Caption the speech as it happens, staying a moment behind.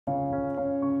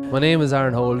My name is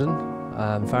Holden.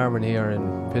 I'm farming here in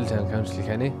Piltown, County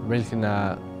Kilkenny, milking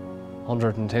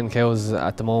 110 cows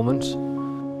at the moment.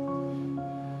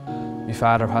 My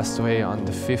father passed away on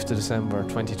the 5th of December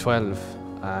 2012,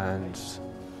 and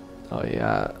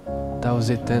that was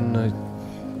it then. I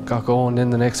got going in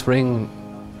the next spring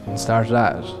and started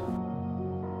that.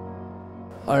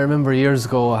 I remember years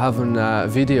ago having a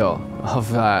video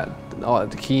of the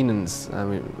KEENANs, and I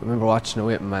remember watching it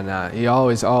with him, and he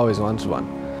always wanted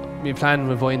one. My plan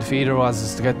with buying the feeder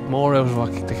was to get more out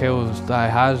of the cows that I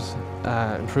had,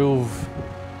 improve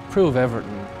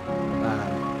everything,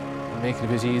 and make it a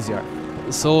bit easier.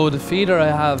 So the feeder I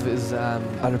have is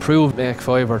an approved make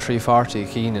fibre 340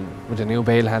 KEENAN with a new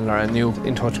bale handler and new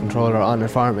InTouch controller on it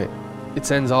for me. It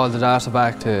sends all the data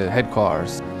back to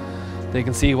headquarters. They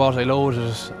can see what I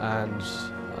loaded and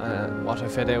what I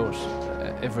fed out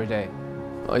every day.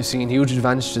 I've seen huge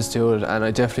advantages to it, and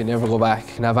I definitely never go back.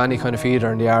 You can have any kind of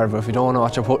feeder in the yard, but if you don't know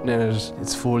what you're putting in it,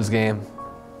 it's fool's game.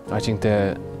 I think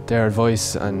their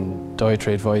advice and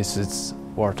dietary advice is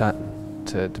worth that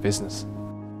to the business.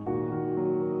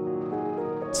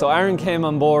 So Aaron came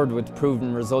on board with the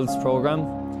Proven Results programme.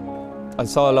 I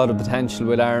saw a lot of potential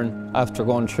with Aaron after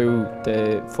going through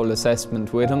the full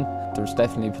assessment with him. There's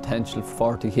definitely potential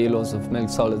for 40 kilos of milk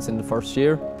solids in the first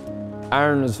year.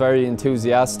 Aaron was very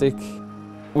enthusiastic.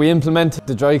 We implemented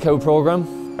the dry cow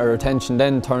programme. Our attention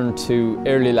then turned to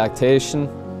early lactation,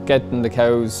 getting the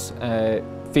cows,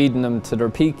 feeding them to their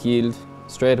peak yield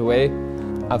straight away.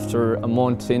 After a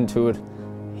month into it,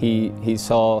 he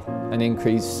saw an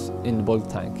increase in the bulk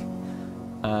tank,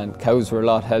 and cows were a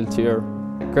lot healthier.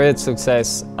 Great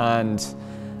success, and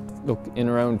look, in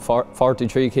around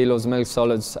 43 kilos of milk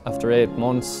solids after 8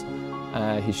 months.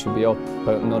 He should be up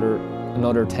about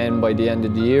another 10 by the end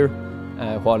of the year.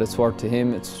 What it's worth to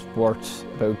him, it's worth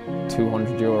about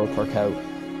 €200 per cow.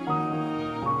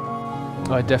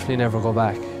 I'd definitely never go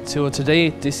back. So to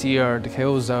date, this year, the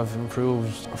cows have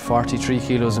improved 43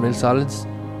 kilos of milk solids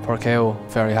per cow.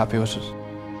 Very happy with it.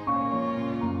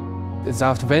 It's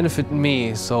after benefiting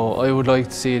me, so I would like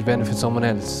to see it benefit someone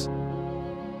else.